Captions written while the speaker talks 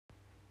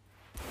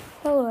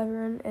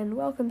everyone, and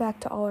welcome back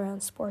to All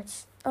Around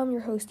Sports. I'm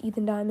your host,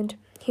 Ethan Diamond,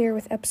 here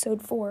with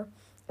episode 4.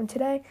 And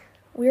today,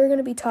 we are going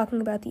to be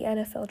talking about the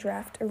NFL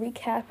Draft, a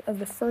recap of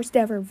the first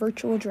ever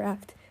virtual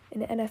draft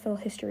in NFL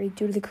history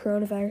due to the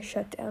coronavirus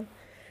shutdown.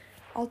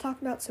 I'll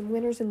talk about some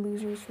winners and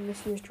losers from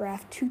this year's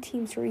draft, 2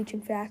 teams for each,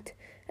 in fact,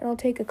 and I'll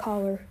take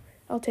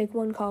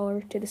one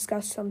caller to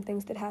discuss some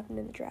things that happened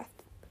in the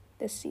draft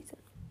this season.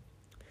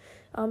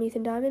 I'm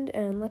Ethan Diamond,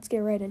 and let's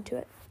get right into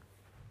it.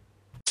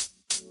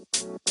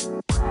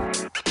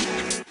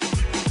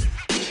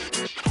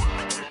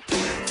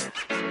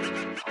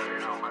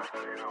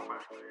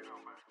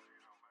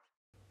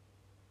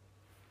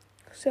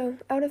 So,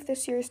 out of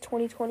this year's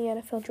 2020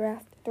 NFL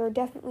Draft, there are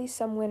definitely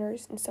some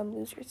winners and some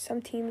losers.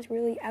 Some teams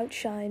really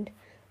outshined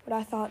what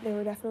I thought they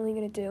were definitely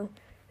going to do,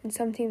 and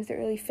some teams that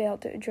really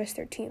failed to address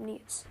their team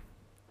needs.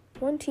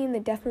 One team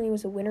that definitely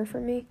was a winner for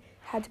me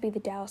had to be the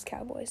Dallas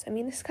Cowboys. I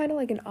mean, this is kind of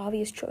like an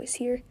obvious choice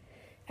here.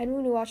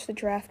 Anyone who watched the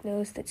draft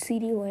knows that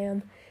CeeDee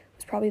Lamb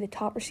was probably the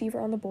top receiver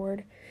on the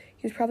board.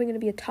 He was probably going to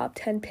be a top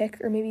 10 pick,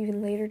 or maybe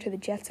even later to the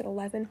Jets at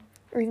 11,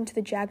 or even to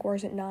the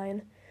Jaguars at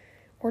 9,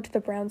 or to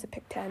the Browns at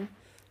pick 10.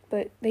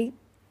 But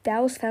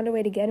Dallas found a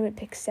way to get him at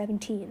pick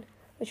 17,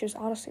 which was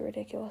honestly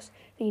ridiculous.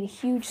 They need a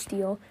huge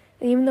steal,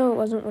 and even though it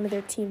wasn't one of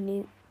their team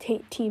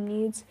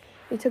needs,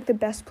 they took the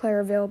best player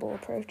available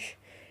approach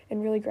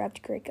and really grabbed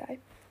a great guy.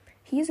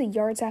 He is a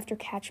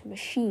yards-after-catch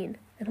machine,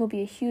 and he'll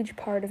be a huge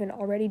part of an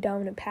already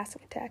dominant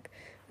passing attack,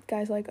 with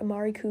guys like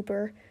Amari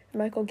Cooper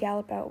and Michael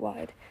Gallup out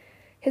wide.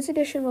 His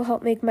addition will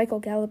help make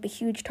Michael Gallup a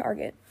huge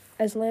target,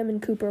 as Lamb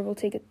and Cooper will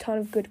take a ton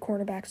of good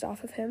cornerbacks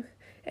off of him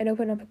and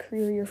open up a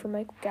career year for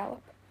Michael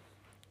Gallup.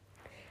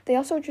 They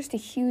also addressed a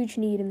huge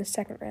need in the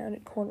second round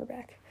at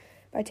cornerback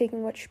by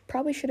taking what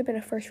probably should have been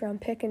a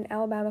first-round pick in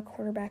Alabama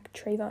cornerback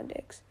Trayvon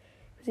Diggs.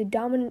 He was a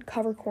dominant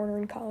cover corner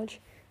in college,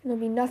 and will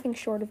be nothing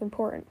short of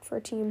important for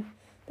a team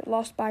that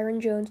lost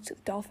Byron Jones to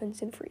the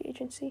Dolphins in free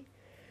agency.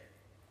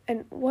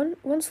 And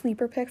one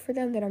sleeper pick for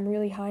them that I'm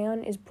really high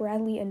on is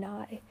Bradlee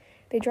Anae.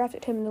 They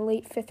drafted him in the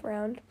late 5th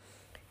round,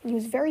 and he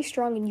was very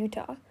strong in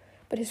Utah,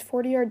 but his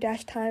 40-yard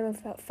dash time of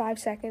about 5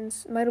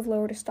 seconds might have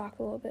lowered his stock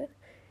a little bit.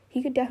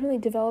 He could definitely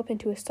develop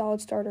into a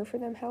solid starter for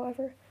them,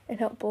 however, and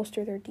help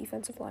bolster their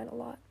defensive line a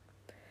lot.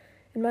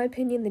 In my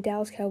opinion, the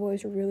Dallas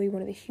Cowboys are really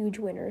one of the huge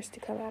winners to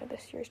come out of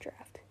this year's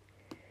draft.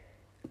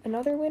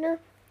 Another winner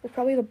was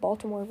probably the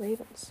Baltimore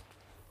Ravens.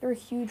 They're a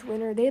huge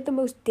winner. They had the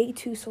most day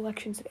 2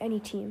 selections of any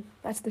team.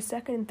 That's the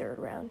 2nd and 3rd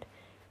round.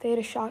 They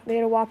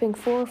had a whopping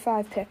 4 or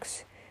 5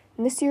 picks,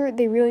 and this year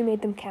they really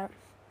made them count.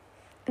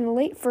 In the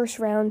late 1st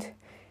round,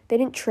 they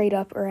didn't trade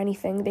up or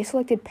anything. They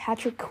selected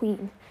Patrick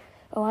Queen,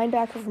 a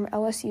linebacker from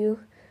LSU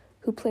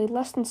who played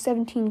less than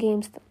 17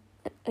 games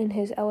in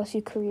his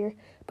LSU career,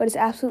 but is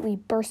absolutely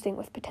bursting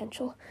with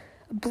potential.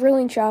 A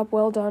brilliant job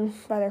well done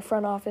by their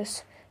front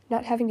office,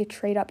 not having to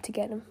trade up to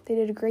get him. They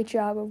did a great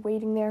job of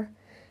waiting there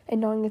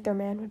and knowing that their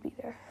man would be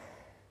there.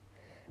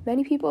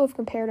 Many people have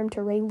compared him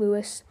to Ray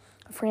Lewis,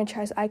 a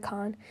franchise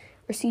icon,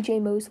 or C.J.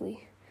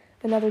 Mosley,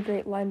 another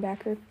great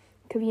linebacker,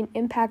 could be an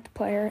impact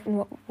player in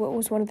what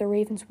was one of the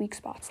Ravens' weak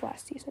spots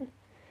last season.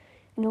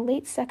 In the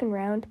late 2nd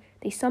round,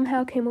 they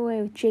somehow came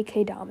away with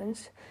J.K.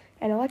 Dobbins,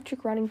 an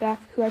electric running back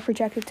who I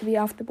projected to be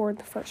off the board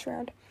in the 1st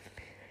round.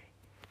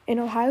 In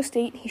Ohio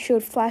State, he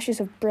showed flashes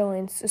of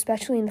brilliance,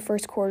 especially in the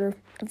first quarter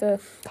of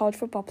the college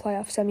football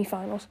playoff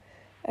semifinals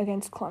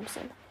against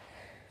Clemson.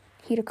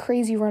 He had a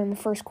crazy run in the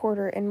first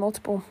quarter and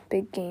multiple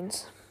big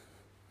gains.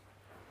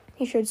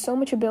 He showed so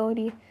much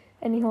ability,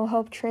 and he will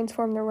help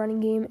transform their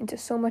running game into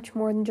so much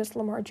more than just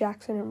Lamar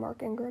Jackson and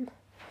Mark Ingram.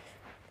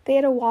 They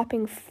had a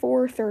whopping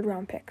 4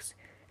 third-round picks,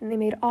 and they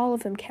made all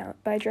of them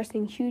count by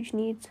addressing huge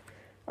needs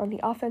on the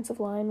offensive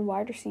line,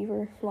 wide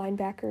receiver,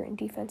 linebacker, and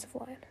defensive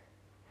line.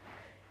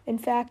 In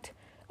fact,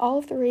 all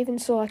of the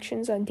Ravens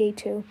selections on day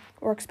 2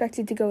 were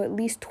expected to go at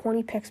least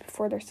 20 picks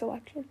before their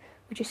selection,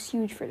 which is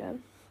huge for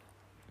them.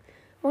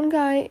 One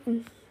guy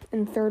in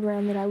the 3rd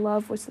round that I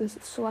love was the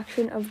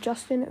selection of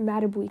Justin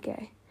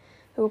Madubuike,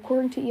 who,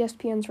 according to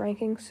ESPN's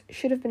rankings,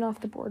 should have been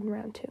off the board in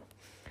round 2.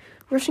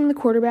 Rushing the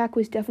quarterback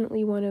was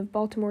definitely one of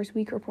Baltimore's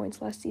weaker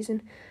points last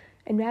season,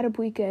 and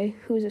Madubuike,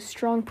 who is a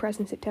strong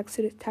presence at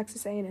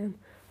Texas A&M,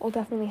 will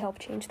definitely help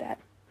change that.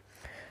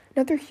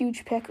 Another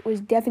huge pick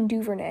was Devin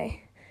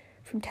Duvernay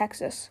from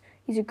Texas.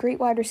 He's a great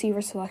wide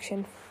receiver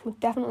selection, with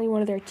definitely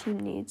one of their team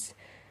needs.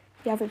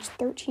 He averaged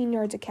 13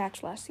 yards a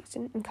catch last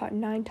season and caught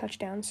 9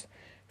 touchdowns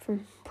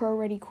from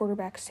pro-ready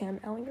quarterback Sam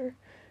Ehlinger.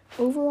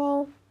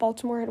 Overall,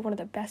 Baltimore had one of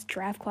the best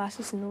draft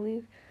classes in the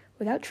league,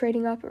 without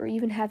trading up or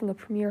even having a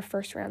premier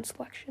first-round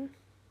selection.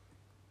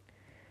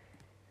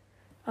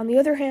 On the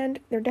other hand,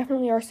 there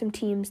definitely are some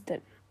teams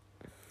that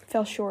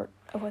fell short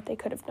of what they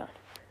could have done.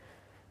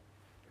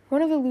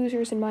 One of the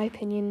losers, in my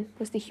opinion,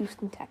 was the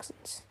Houston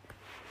Texans.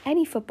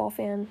 Any football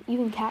fan,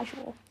 even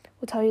casual,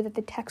 will tell you that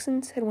the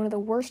Texans had one of the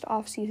worst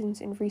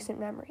off-seasons in recent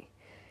memory.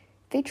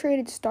 They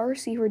traded star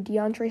receiver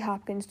DeAndre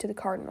Hopkins to the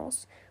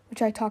Cardinals,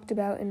 which I talked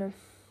about in a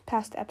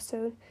past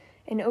episode,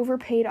 and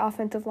overpaid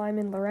offensive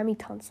lineman Laremy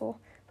Tunsil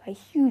by a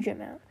huge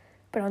amount,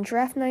 But on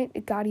draft night,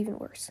 it got even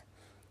worse.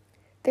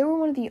 They were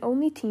one of the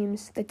only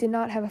teams that did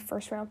not have a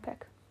first-round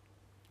pick.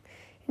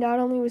 Not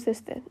only was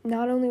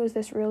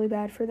this really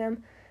bad for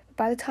them, but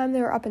by the time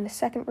they were up in the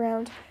second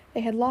round,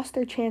 they had lost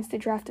their chance to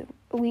draft an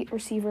elite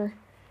receiver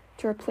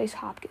to replace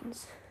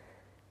Hopkins.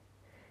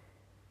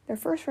 Their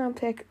first-round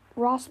pick,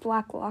 Ross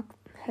Blacklock,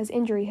 has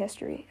injury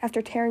history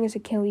after tearing his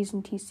Achilles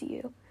in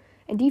TCU,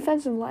 and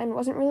defensive line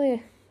wasn't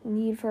really a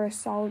need for a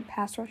solid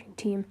pass-rushing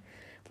team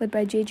led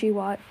by J.J.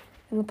 Watt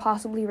and the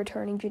possibly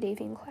returning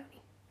Jadeveon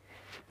Clowney.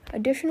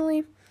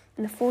 Additionally,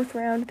 in the fourth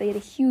round, they had a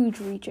huge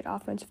reach at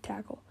offensive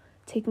tackle,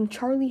 taking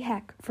Charlie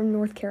Heck from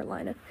North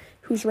Carolina,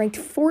 who's ranked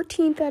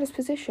 14th at his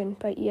position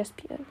by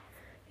ESPN.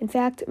 In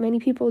fact, many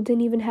people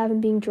didn't even have him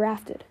being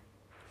drafted.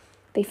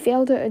 They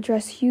failed to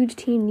address huge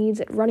team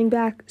needs at running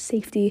back,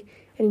 safety,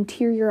 and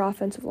interior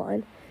offensive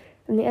line,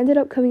 and they ended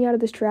up coming out of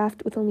this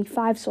draft with only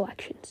 5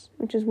 selections,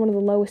 which is one of the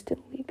lowest in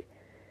the league.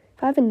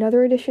 If I have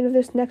another edition of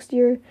this next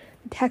year,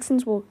 the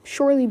Texans will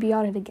surely be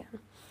on it again,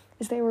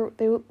 as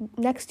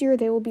next year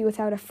they will be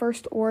without a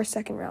first or a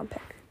second round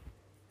pick.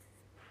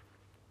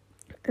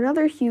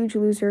 Another huge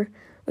loser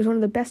was one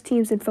of the best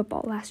teams in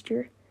football last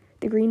year,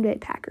 the Green Bay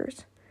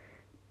Packers.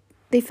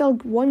 They fell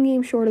 1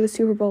 game short of the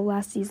Super Bowl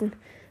last season.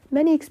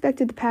 Many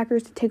expected the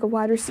Packers to take a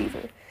wide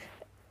receiver,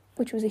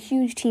 which was a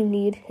huge team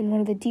need in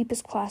one of the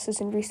deepest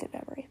classes in recent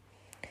memory.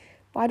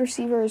 Wide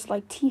receivers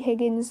like T.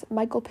 Higgins,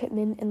 Michael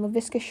Pittman, and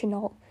Laviska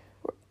Shenault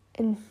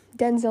and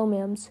Denzel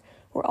Mims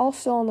were all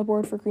still on the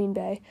board for Green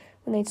Bay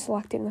when they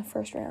selected in the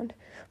first round,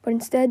 but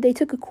instead they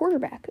took a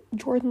quarterback,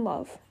 Jordan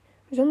Love.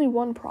 There's only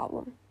one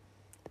problem.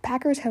 The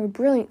Packers have a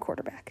brilliant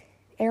quarterback,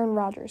 Aaron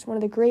Rodgers, one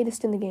of the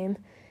greatest in the game,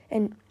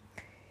 and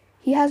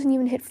he hasn't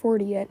even hit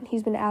 40 yet.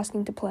 He's been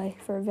asking to play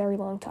for a very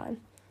long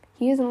time.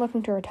 He isn't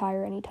looking to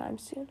retire anytime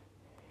soon.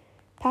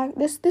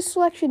 This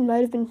selection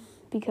might have been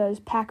because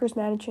Packers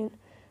management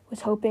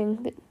was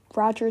hoping that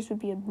Rodgers would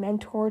be a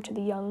mentor to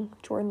the young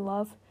Jordan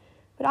Love.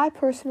 But I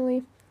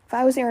personally, if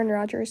I was Aaron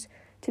Rodgers,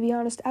 to be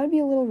honest, I would be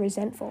a little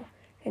resentful.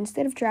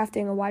 Instead of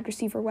drafting a wide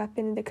receiver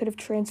weapon that could have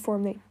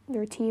transformed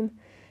their team,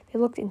 they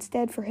looked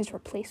instead for his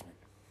replacement.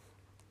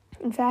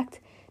 In fact,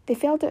 they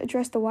failed to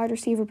address the wide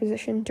receiver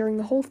position during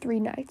the whole 3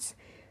 nights,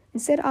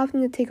 instead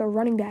opting to take a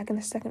running back in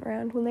the second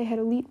round when they had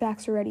elite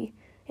backs already,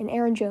 in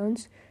Aaron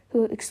Jones,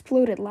 who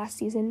exploded last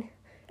season,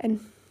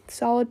 and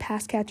solid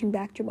pass-catching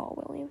back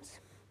Jamal Williams.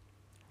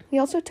 He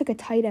also took a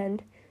tight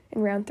end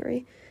in round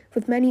 3,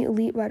 with many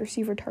elite wide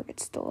receiver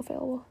targets still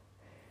available.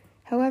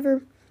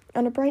 However,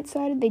 on a bright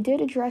side, they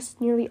did address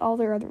nearly all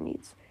their other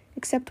needs,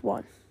 except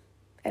one,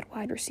 at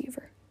wide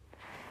receiver.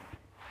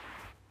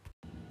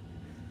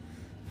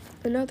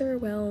 Another,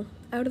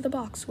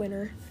 out-of-the-box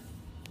winner,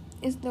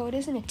 though it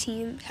isn't a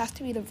team, has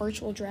to be the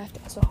virtual draft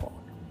as a whole.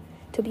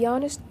 To be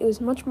honest, it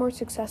was much more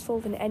successful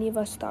than any of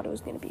us thought it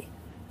was going to be.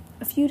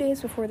 A few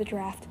days before the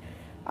draft,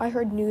 I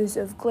heard news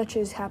of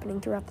glitches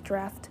happening throughout the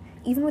draft,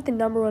 even with the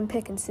number 1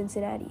 pick in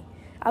Cincinnati.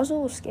 I was a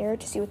little scared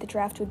to see what the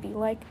draft would be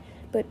like,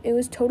 but it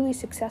was totally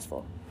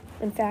successful.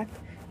 In fact,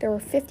 there were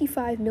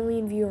 55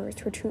 million viewers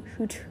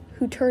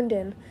who turned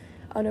in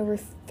on over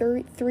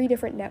 3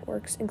 different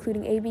networks,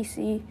 including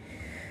ABC,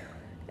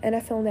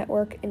 NFL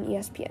Network, and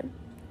ESPN.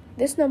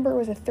 This number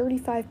was a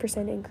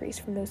 35% increase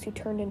from those who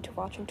turned in to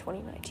watch in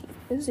 2019.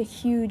 This is a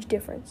huge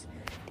difference.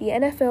 The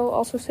NFL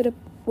also set up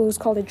what was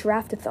called a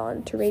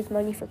draft-a-thon to raise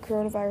money for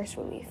coronavirus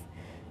relief,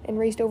 and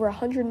raised over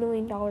 $100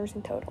 million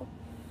in total.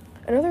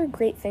 Another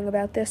great thing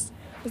about this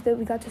was that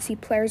we got to see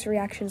players'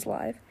 reactions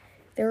live.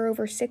 There were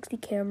over 60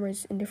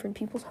 cameras in different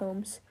people's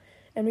homes,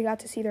 and we got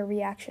to see their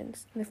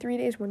reactions. And the 3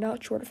 days were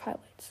not short of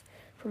highlights,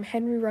 from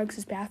Henry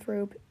Ruggs'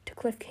 bathrobe to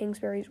Cliff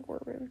Kingsbury's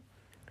war room.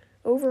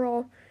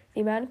 Overall,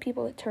 the amount of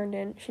people that turned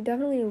in should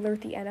definitely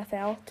alert the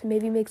NFL to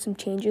maybe make some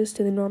changes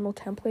to the normal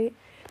template,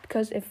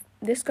 because if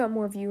this got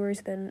more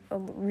viewers than a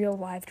real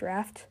live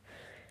draft,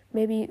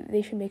 maybe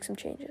they should make some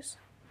changes.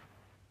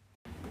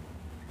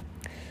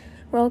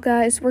 Well,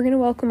 guys, we're going to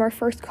welcome our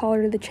first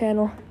caller to the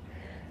channel,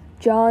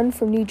 John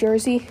from New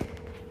Jersey.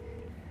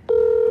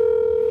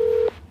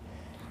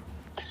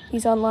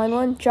 He's on line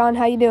 1. John,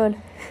 how you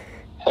doing?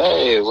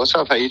 Hey, what's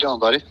up? How you doing,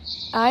 buddy?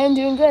 I am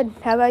doing good.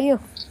 How about you?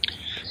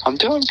 I'm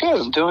doing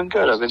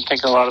good. I've been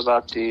thinking a lot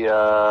about the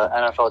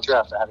NFL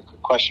draft. I had a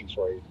quick question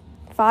for you.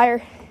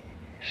 Fire.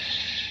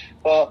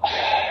 Well,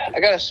 I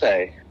gotta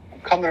say,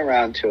 I'm coming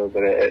around to it,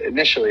 but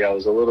initially I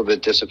was a little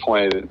bit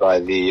disappointed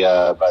by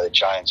the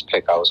Giants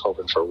pick. I was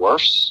hoping for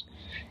worse.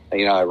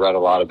 I read a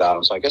lot about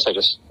him, so I guess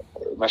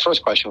my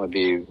first question would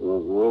be,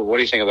 what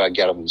do you think about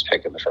Gettleman's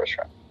pick in the first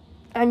round?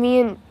 I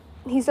mean,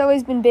 he's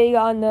always been big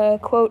on the,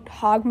 quote,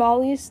 hog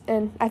mollies,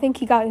 and I think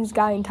he got his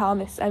guy in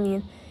Thomas. I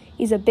mean,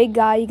 he's a big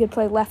guy. He could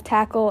play left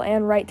tackle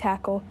and right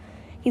tackle.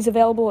 He's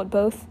available at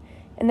both.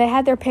 And they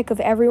had their pick of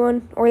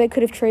everyone, or they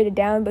could have traded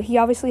down, but he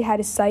obviously had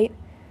his sight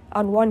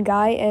on one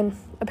guy, and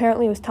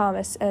apparently it was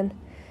Thomas. And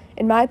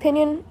in my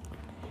opinion,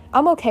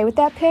 I'm okay with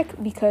that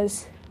pick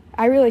because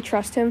I really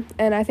trust him,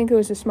 and I think it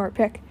was a smart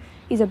pick.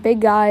 He's a big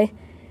guy,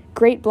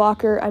 great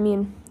blocker. I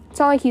mean, it's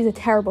not like he's a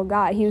terrible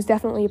guy. He was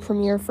definitely a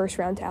premier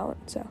first-round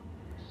talent. So,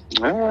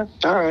 All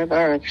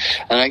right.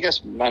 And I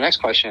guess my next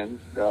question,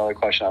 the other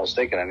question I was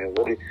thinking, I mean,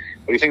 what do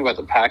you think about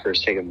the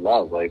Packers taking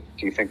Love? Like,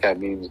 do you think that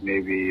means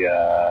maybe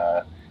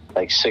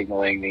like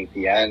signaling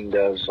the end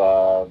of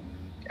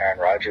Aaron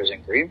Rodgers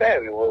in Green Bay? I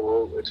mean,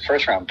 it's a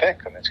first-round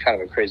pick. I mean, it's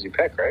kind of a crazy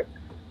pick, right?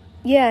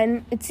 Yeah,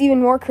 and it's even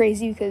more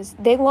crazy because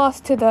they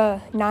lost to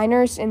the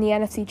Niners in the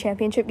NFC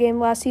Championship game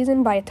last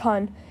season by a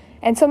ton,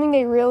 and something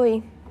they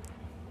really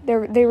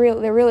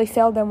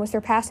failed them was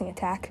their passing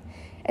attack.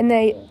 And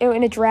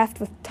in a draft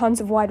with tons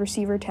of wide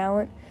receiver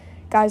talent,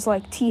 guys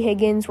like T.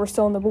 Higgins were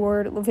still on the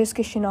board,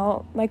 Laviska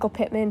Shenault, Michael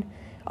Pittman,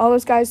 all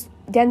those guys,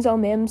 Denzel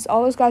Mims,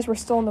 all those guys were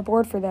still on the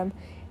board for them.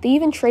 They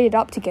even traded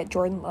up to get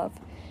Jordan Love.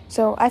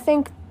 So I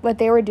think what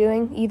they were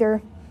doing,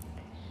 either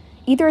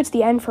it's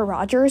the end for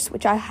Rodgers,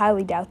 which I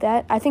highly doubt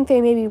that. I think they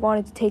maybe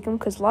wanted to take him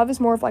because Love is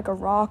more of like a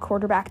raw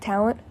quarterback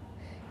talent.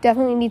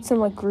 Definitely needs some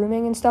like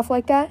grooming and stuff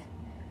like that.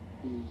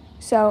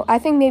 So I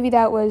think maybe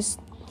that was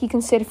he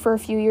can sit for a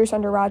few years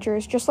under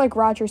Rodgers, just like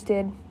Rodgers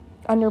did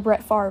under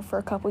Brett Favre for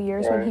a couple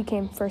years when he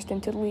came first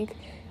into the league.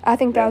 I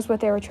think that was what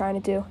they were trying to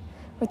do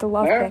with the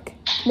Love pick.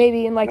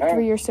 Maybe in like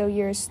 3 or so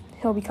years,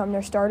 he'll become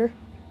their starter.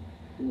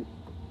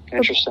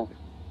 Interesting.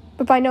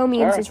 But by no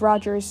means is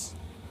Rodgers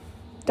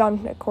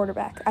done at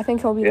quarterback. I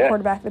think he'll be the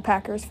quarterback of the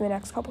Packers for the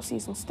next couple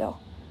seasons still.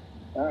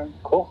 All right,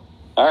 cool.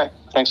 All right,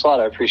 thanks a lot.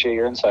 I appreciate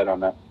your insight on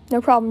that.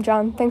 No problem,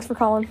 John. Thanks for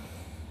calling.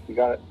 You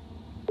got it.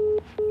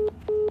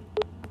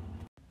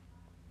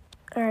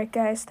 All right,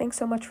 guys. Thanks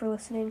so much for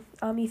listening.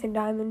 I'm Ethan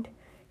Diamond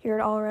here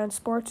at All Around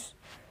Sports.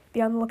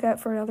 Be on the lookout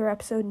for another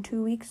episode in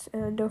 2 weeks,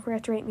 and don't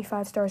forget to rate me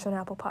 5 stars on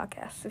Apple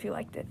Podcasts if you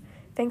liked it.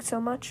 Thanks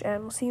so much,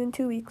 and we'll see you in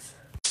 2 weeks.